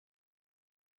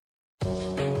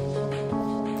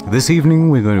This evening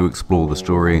we're going to explore the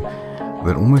story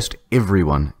that almost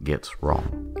everyone gets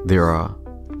wrong. There are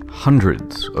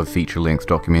hundreds of feature-length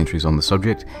documentaries on the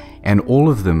subject, and all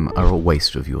of them are a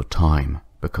waste of your time,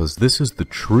 because this is the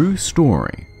true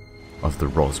story of the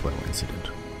Roswell Incident.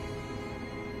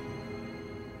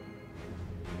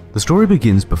 The story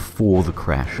begins before the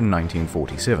crash in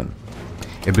 1947.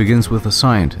 It begins with a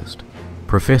scientist,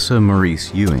 Professor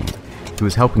Maurice Ewing, who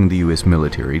is helping the US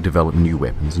military develop new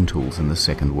weapons and tools in the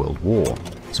Second World War.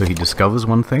 So he discovers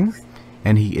one thing,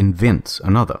 and he invents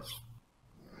another.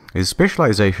 His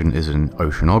specialization is in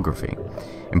oceanography,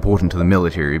 important to the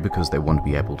military because they want to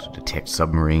be able to detect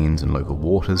submarines in local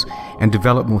waters and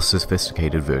develop more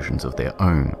sophisticated versions of their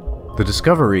own. The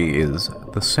discovery is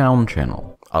the sound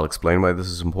channel. I'll explain why this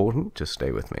is important, just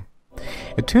stay with me.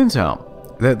 It turns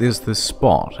out that there's this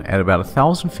spot at about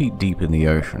 1,000 feet deep in the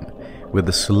ocean where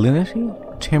the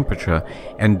salinity, temperature,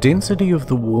 and density of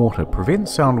the water prevent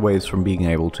sound waves from being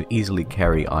able to easily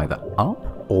carry either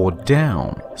up or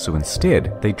down, so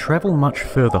instead they travel much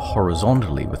further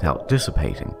horizontally without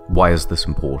dissipating. Why is this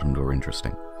important or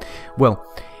interesting? Well,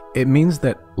 it means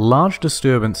that large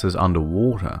disturbances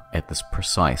underwater at this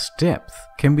precise depth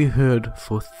can be heard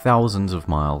for thousands of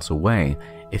miles away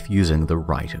if using the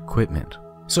right equipment.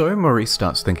 So Maurice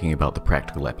starts thinking about the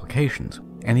practical applications,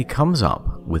 and he comes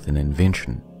up with an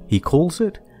invention. He calls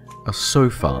it a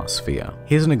SOFAR sphere.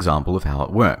 Here's an example of how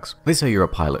it works. Let's say you're a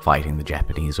pilot fighting the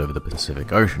Japanese over the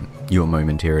Pacific Ocean. You're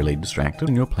momentarily distracted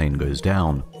and your plane goes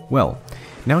down. Well,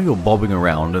 now you're bobbing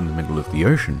around in the middle of the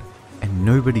ocean, and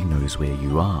nobody knows where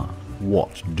you are.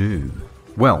 What do?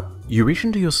 Well, you reach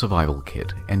into your survival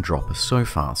kit and drop a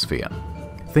SOFAR sphere.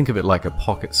 Think of it like a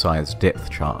pocket-sized depth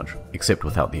charge, except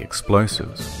without the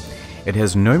explosives. It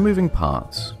has no moving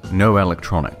parts, no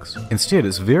electronics. Instead,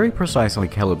 it's very precisely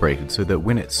calibrated so that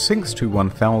when it sinks to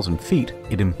 1,000 feet,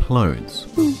 it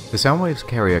implodes. The sound waves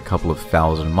carry a couple of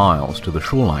thousand miles to the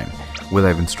shoreline, where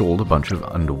they've installed a bunch of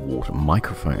underwater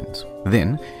microphones.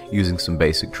 Then, using some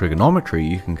basic trigonometry,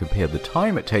 you can compare the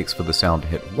time it takes for the sound to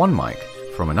hit one mic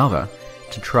from another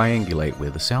to triangulate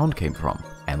where the sound came from.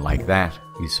 And like that,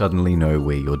 you suddenly know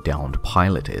where your downed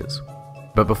pilot is.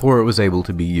 But before it was able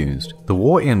to be used, the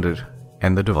war ended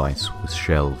and the device was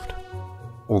shelved.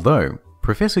 Although,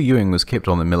 Professor Ewing was kept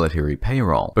on the military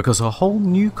payroll because a whole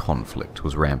new conflict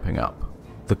was ramping up,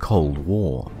 the Cold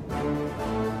War.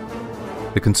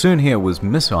 The concern here was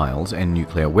missiles and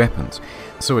nuclear weapons,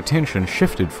 so attention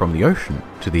shifted from the ocean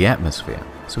to the atmosphere.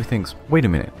 So he thinks, wait a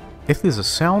minute, if there's a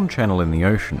sound channel in the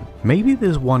ocean, maybe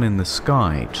there's one in the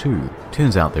sky too.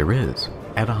 Turns out there is,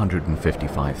 at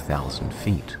 155,000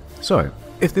 feet. So,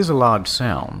 if there's a large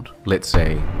sound, let's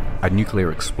say a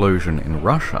nuclear explosion in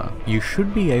Russia, you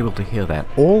should be able to hear that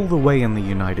all the way in the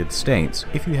United States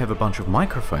if you have a bunch of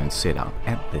microphones set up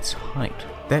at this height.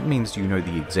 That means you know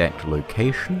the exact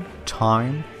location,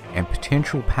 time, and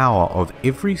potential power of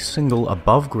every single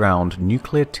above-ground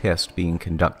nuclear test being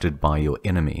conducted by your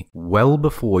enemy, well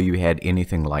before you had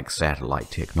anything like satellite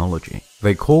technology.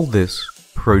 They called this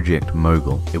Project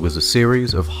Mogul. It was a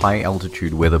series of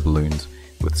high-altitude weather balloons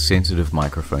with sensitive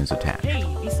microphones attached.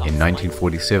 In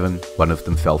 1947, one of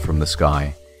them fell from the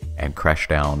sky and crashed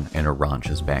down in a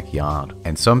rancher's backyard,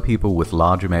 and some people with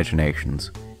large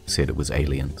imaginations said it was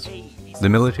aliens. The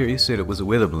military said it was a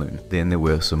weather balloon. Then there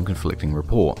were some conflicting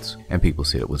reports, and people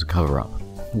said it was a cover-up.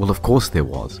 Well, of course there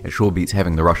was. It sure beats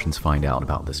having the Russians find out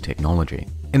about this technology.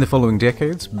 In the following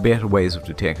decades, better ways of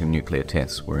detecting nuclear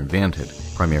tests were invented,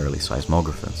 primarily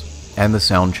seismographers, and the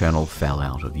sound channel fell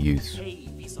out of use.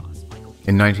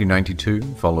 In 1992,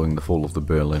 following the fall of the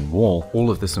Berlin Wall,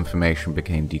 all of this information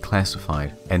became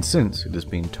declassified, and since it has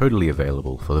been totally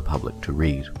available for the public to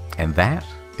read. And that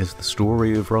is the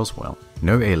story of Roswell.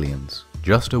 No aliens,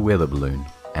 just a weather balloon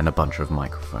and a bunch of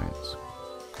microphones.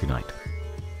 Good night.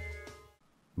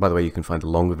 By the way, you can find the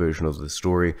longer version of this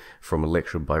story from a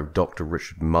lecture by Dr.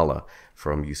 Richard Muller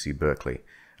from UC Berkeley.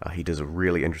 He does a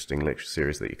really interesting lecture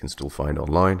series that you can still find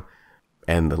online,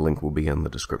 and the link will be in the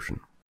description.